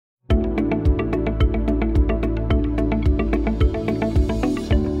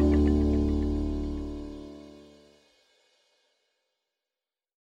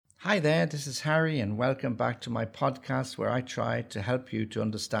Hi there, this is Harry, and welcome back to my podcast where I try to help you to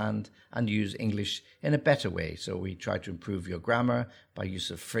understand and use English in a better way. So we try to improve your grammar by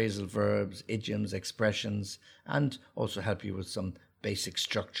use of phrasal verbs, idioms, expressions, and also help you with some basic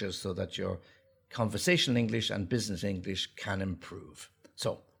structures so that your conversational English and business English can improve.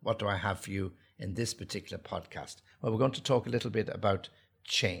 So what do I have for you in this particular podcast? Well, we're going to talk a little bit about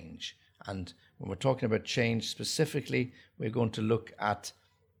change. And when we're talking about change specifically, we're going to look at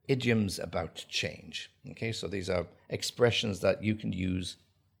idioms about change. Okay, so these are expressions that you can use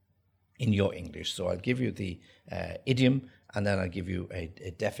in your English. So I'll give you the idiom, and then I'll give you a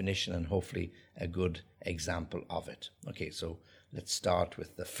definition and hopefully a good example of it. Okay, so let's start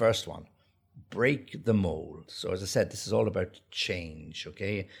with the first one. Break the mold. So as I said, this is all about change.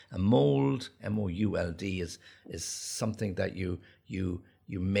 Okay, a mold, M-O-U-L-D, is something that you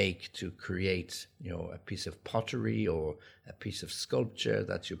make to create, a piece of pottery or a piece of sculpture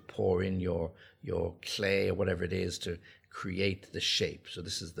that you pour in your clay or whatever it is to create the shape. So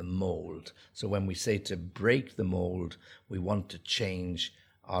this is the mold. So when we say to break the mold, we want to change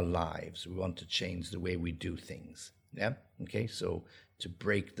our lives. We want to change the way we do things. Yeah. Okay. So to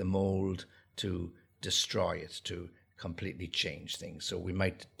break the mold, to destroy it, to completely change things. So we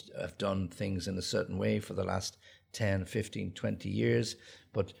might have done things in a certain way for the last 10, 15, 20 years,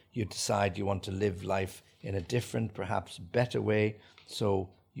 but you decide you want to live life in a different, perhaps better way. So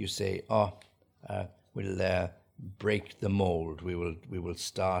you say, we'll break the mold. We will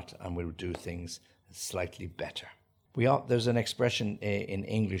start and we'll do things slightly better. There's an expression in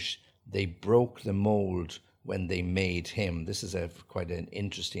English, they broke the mold when they made him. This is quite an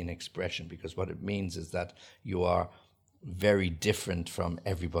interesting expression, because what it means is that you are very different from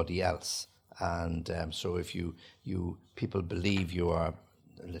everybody else. And so if people believe you are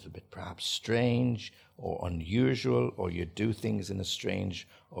a little bit perhaps strange or unusual, or you do things in a strange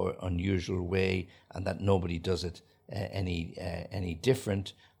or unusual way, and that nobody does it any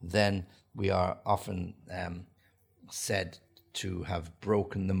different, then we are often said to have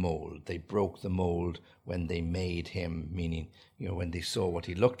broken the mold. They broke the mold when they made him, meaning, when they saw what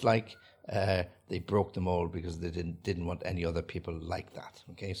he looked like, they broke the mold because they didn't want any other people like that.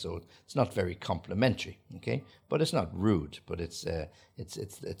 Okay, so it's not very complimentary. Okay, but it's not rude. But it's an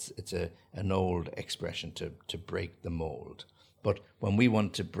old expression to break the mold. But when we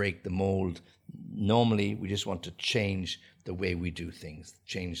want to break the mold, normally we just want to change the way we do things,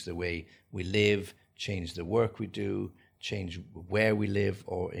 change the way we live, change the work we do, change where we live,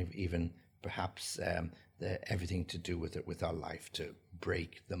 or even perhaps everything to do with it, with our life, to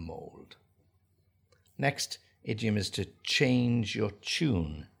break the mold. Next idiom is to change your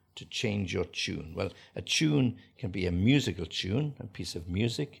tune. To change your tune. Well, a tune can be a musical tune, a piece of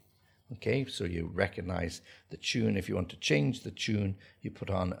music. Okay, so you recognize the tune. If you want to change the tune, you put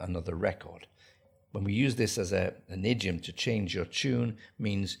on another record. When we use this as an idiom, to change your tune,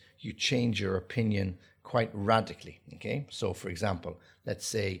 means you change your opinion quite radically. Okay, so for example, let's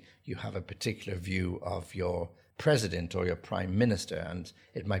say you have a particular view of your president or your prime minister, and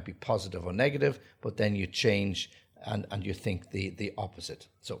it might be positive or negative, but then you change and you think the opposite.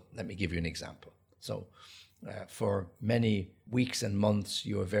 So let me give you an example. So for many weeks and months,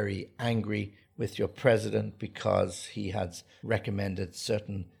 you were very angry with your president because he had recommended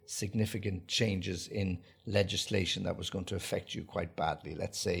certain significant changes in legislation that was going to affect you quite badly.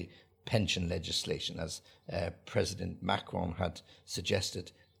 Let's say pension legislation, as President Macron had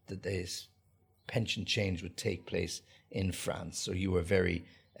suggested that this pension change would take place in France. So you were very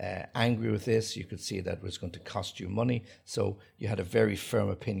angry with this. You could see that it was going to cost you money. So you had a very firm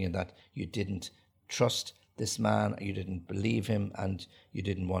opinion that you didn't trust this man, you didn't believe him, and you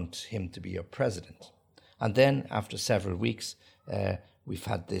didn't want him to be your president. And then after several weeks, we've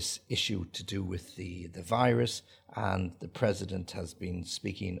had this issue to do with the virus, and the president has been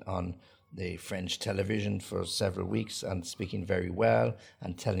speaking on the French television for several weeks and speaking very well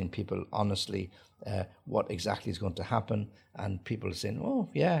and telling people honestly what exactly is going to happen. And people are saying, oh,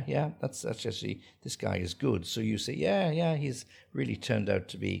 yeah, that's actually, this guy is good. So you say, yeah, he's really turned out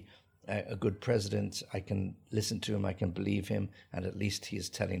to be a good president. I can listen to him, I can believe him, and at least he is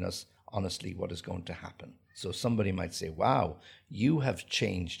telling us honestly what is going to happen. So somebody might say, wow, you have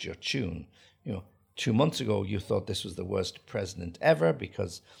changed your tune. 2 months ago, you thought this was the worst president ever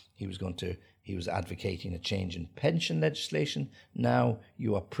because he was advocating a change in pension legislation. Now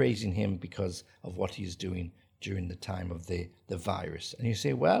you are praising him because of what he's doing during the time of the virus. And you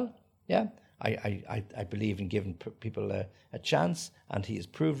say, well, yeah, I believe in giving people a chance, and he has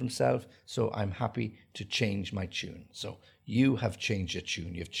proved himself, so I'm happy to change my tune. So you have changed your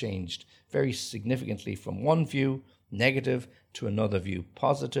tune. You've changed very significantly from one view. negative to another view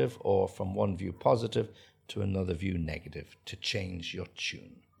positive, or from one view positive to another view negative, to change your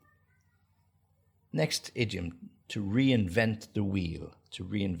tune. Next idiom, to reinvent the wheel, to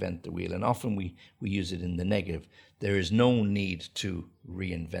reinvent the wheel. And often we use it in the negative. There is no need to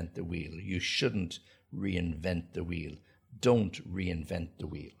reinvent the wheel. You shouldn't reinvent the wheel. Don't reinvent the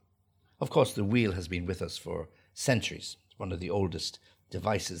wheel. Of course, the wheel has been with us for centuries. It's one of the oldest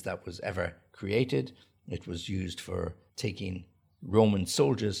devices that was ever created. It was used for taking Roman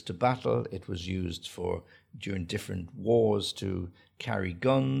soldiers to battle. It was used for, during different wars, to carry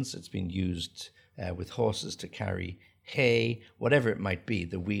guns. It's been used with horses to carry hay. Whatever it might be,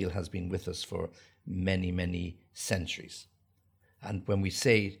 the wheel has been with us for many, many centuries. And when we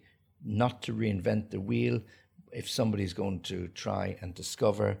say not to reinvent the wheel, if somebody's going to try and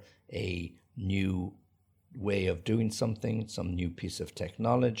discover a new way of doing something, some new piece of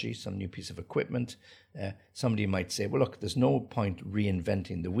technology, some new piece of equipment, somebody might say, well, look, there's no point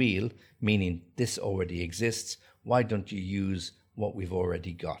reinventing the wheel, meaning this already exists. Why don't you use what we've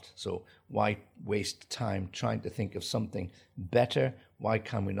already got? So why waste time trying to think of something better? Why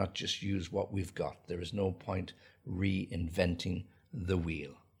can we not just use what we've got? There is no point reinventing the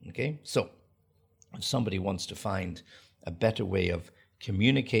wheel. Okay, so if somebody wants to find a better way of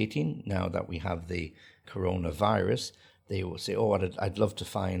communicating now that we have the coronavirus, they will say, oh, I'd love to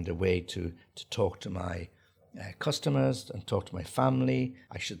find a way to talk to my customers and talk to my family.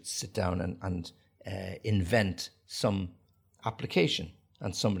 I should sit down and invent some application.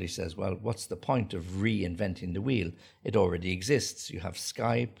 And somebody says, well, what's the point of reinventing the wheel? It already exists. You have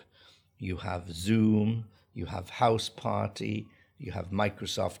Skype, you have Zoom, you have House Party, you have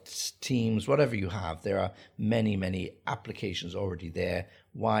Microsoft Teams, whatever you have. There are many, many applications already there.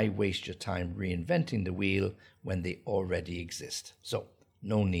 Why waste your time reinventing the wheel when they already exist? So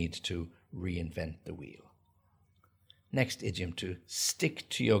no need to reinvent the wheel. Next idiom, to stick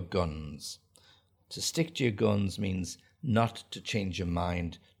to your guns. To stick to your guns means not to change your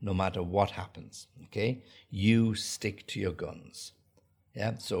mind no matter what happens, okay? You stick to your guns,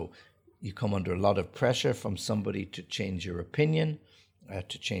 yeah? So you come under a lot of pressure from somebody to change your opinion,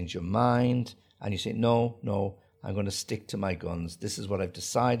 to change your mind, and you say, no, I'm going to stick to my guns. This is what I've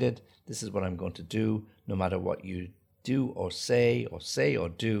decided. This is what I'm going to do, no matter what you do or say or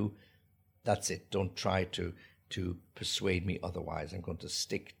do. That's it. Don't try to persuade me otherwise. I'm going to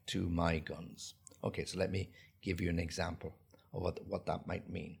stick to my guns. Okay, so let me give you an example of what that might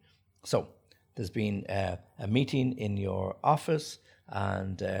mean. So there's been a meeting in your office,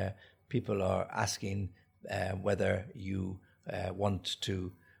 and people are asking whether you want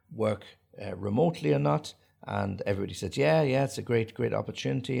to work remotely or not. And everybody says, yeah, it's a great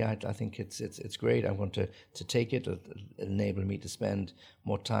opportunity. I think it's great. I'm going to take it. It'll enable me to spend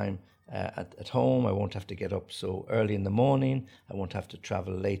more time at home. I won't have to get up so early in the morning. I won't have to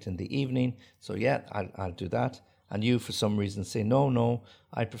travel late in the evening. So yeah, I'll do that. And you, for some reason, say, no,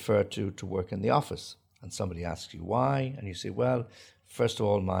 I prefer to work in the office. And somebody asks you why, and you say, well, first of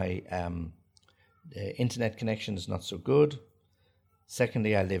all, my internet connection is not so good.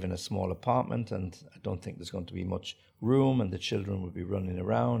 Secondly, I live in a small apartment and I don't think there's going to be much room, and the children will be running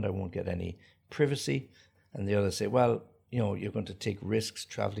around. I won't get any privacy. And the others say, well, you're going to take risks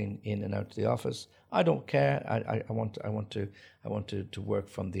traveling in and out to the office. I don't care. I want to work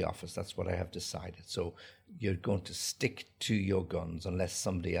from the office. That's what I have decided. So you're going to stick to your guns unless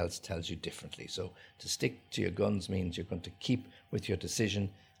somebody else tells you differently. So to stick to your guns means you're going to keep with your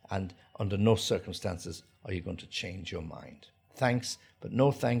decision, and under no circumstances are you going to change your mind. Thanks, but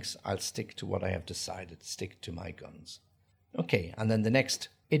no thanks. I'll stick to what I have decided. Stick to my guns. Okay, and then the next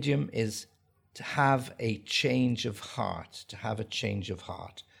idiom is to have a change of heart. To have a change of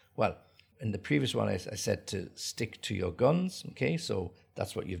heart. Well, in the previous one, I said to stick to your guns. Okay, so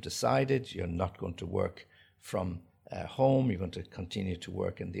that's what you've decided. You're not going to work from home. You're going to continue to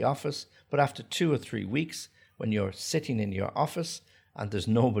work in the office. But after 2 or 3 weeks, when you're sitting in your office and there's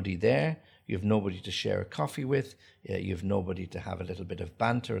nobody there, you have nobody to share a coffee with, you have nobody to have a little bit of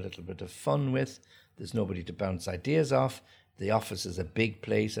banter, a little bit of fun with, there's nobody to bounce ideas off. The office is a big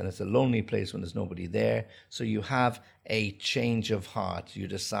place and it's a lonely place when there's nobody there. So you have a change of heart. You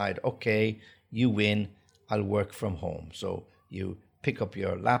decide, okay, you win, I'll work from home. So you pick up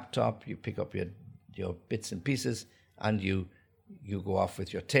your laptop, you pick up your bits and pieces, and you go off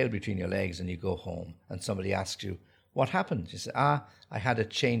with your tail between your legs and you go home. And somebody asks you, what happened? You say, I had a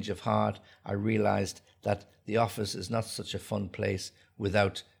change of heart. I realized that the office is not such a fun place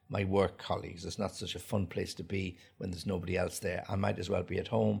without my work colleagues. It's not such a fun place to be when there's nobody else there. I might as well be at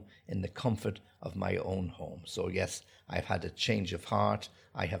home in the comfort of my own home. So yes, I've had a change of heart.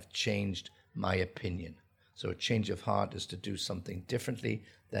 I have changed my opinion. So a change of heart is to do something differently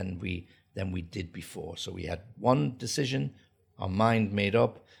than we did before. So we had one decision, our mind made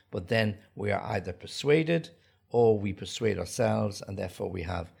up, but then we are either persuaded or we persuade ourselves, and therefore we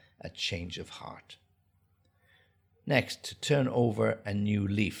have a change of heart. Next, to turn over a new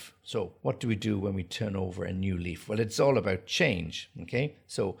leaf. So what do we do when we turn over a new leaf? Well, it's all about change, okay?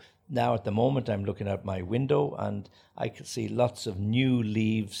 So now at the moment I'm looking out my window and I can see lots of new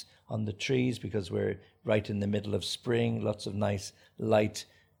leaves on the trees because we're right in the middle of spring, lots of nice light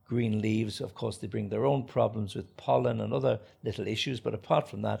green leaves. Of course, they bring their own problems with pollen and other little issues, but apart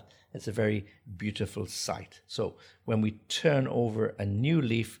from that, it's a very beautiful sight. So when we turn over a new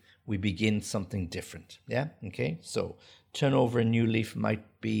leaf, we begin something different. Yeah? Okay? So turn over a new leaf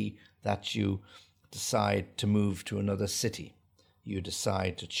might be that you decide to move to another city. You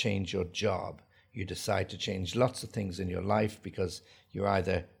decide to change your job. You decide to change lots of things in your life because you're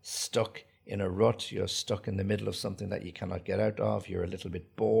either stuck in a rut, you're stuck in the middle of something that you cannot get out of, you're a little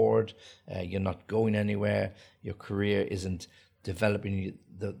bit bored, you're not going anywhere, your career isn't developing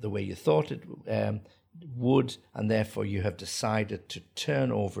the way you thought it would, and therefore you have decided to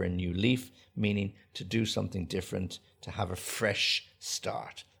turn over a new leaf, meaning to do something different, to have a fresh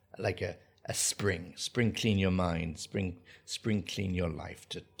start, like a spring clean your mind, spring clean your life,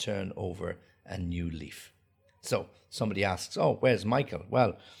 to turn over a new leaf. So somebody asks, oh, where's Michael?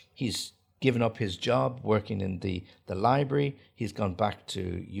 Well, he's given up his job working in the library. He's gone back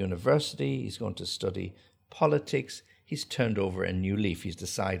to university. He's going to study politics. He's turned over a new leaf. He's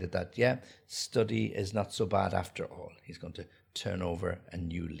decided that, study is not so bad after all. He's going to turn over a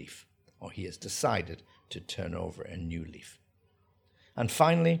new leaf, or he has decided to turn over a new leaf. And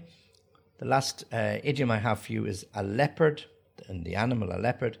finally, the last idiom I have for you is a leopard, and the animal, a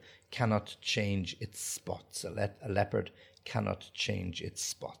leopard, cannot change its spots. A leopard cannot change its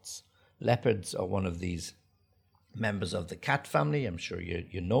spots. Leopards are one of these members of the cat family. I'm sure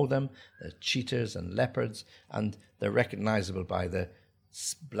you know them. They're cheetahs and leopards, and they're recognizable by the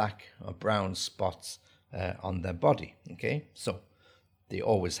black or brown spots on their body. Okay, so they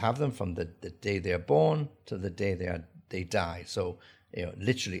always have them from the day they're born to the day they die. So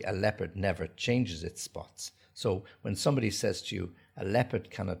literally a leopard never changes its spots. So when somebody says to you, a leopard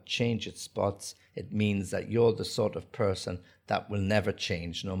cannot change its spots, it means that you're the sort of person that will never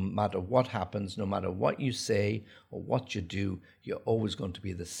change. No matter what happens, no matter what you say or what you do, you're always going to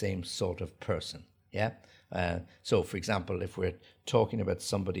be the same sort of person. Yeah. So, for example, if we're talking about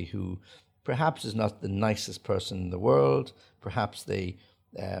somebody who perhaps is not the nicest person in the world, perhaps they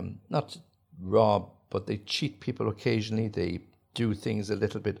not rob, but they cheat people occasionally. They do things a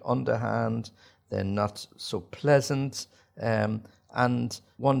little bit underhand. They're not so pleasant. And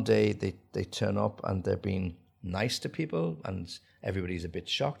one day they turn up and they're being nice to people, and everybody's a bit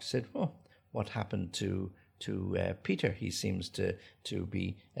shocked. Said, "Oh, what happened to Peter? He seems to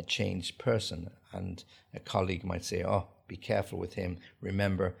be a changed person." And a colleague might say, "Oh, be careful with him.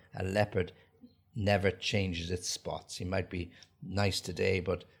 Remember, a leopard never changes its spots. He might be nice today,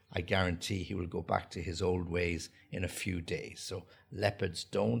 but I guarantee he will go back to his old ways in a few days." So leopards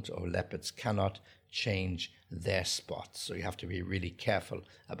don't, or leopards cannot change their spots. So you have to be really careful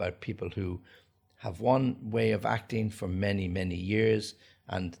about people who have one way of acting for many, many years,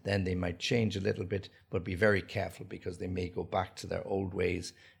 and then they might change a little bit, but be very careful because they may go back to their old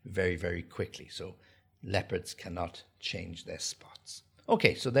ways very, very quickly. So leopards cannot change their spots.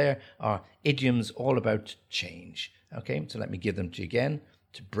 Okay, so there are idioms all about change. Okay, so let me give them to you again.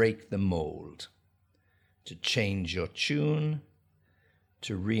 To break the mold, to change your tune,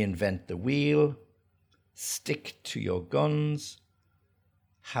 to reinvent the wheel, stick to your guns,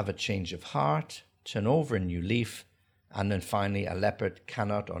 have a change of heart, turn over a new leaf, and then finally, a leopard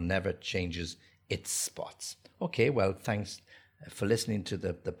cannot or never changes its spots. Okay, well, thanks for listening to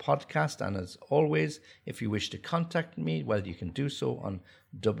the podcast. And as always, if you wish to contact me, well, you can do so on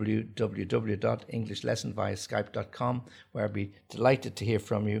www.englishlessonviaskype.com, where I'd be delighted to hear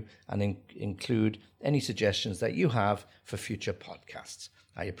from you and include any suggestions that you have for future podcasts.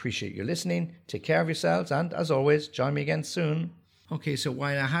 I appreciate you listening. Take care of yourselves, and as always, join me again soon. Okay, so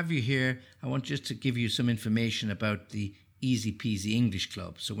while I have you here, I want just to give you some information about the Easy Peasy English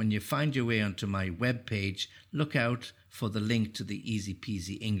Club. So when you find your way onto my webpage, look out for the link to the Easy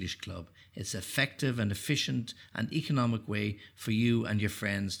Peasy English Club. It's an effective and efficient and economic way for you and your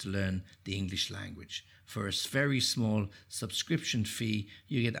friends to learn the English language. For a very small subscription fee,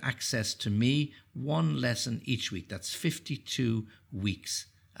 you get access to me, one lesson each week. That's 52 weeks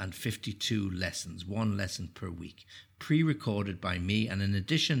and 52 lessons, one lesson per week, pre-recorded by me. And in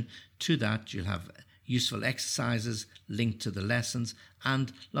addition to that, you'll have useful exercises linked to the lessons,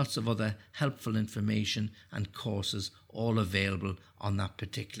 and lots of other helpful information and courses all available on that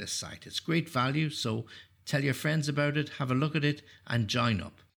particular site. It's great value, so tell your friends about it, have a look at it and join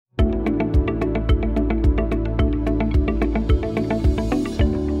up.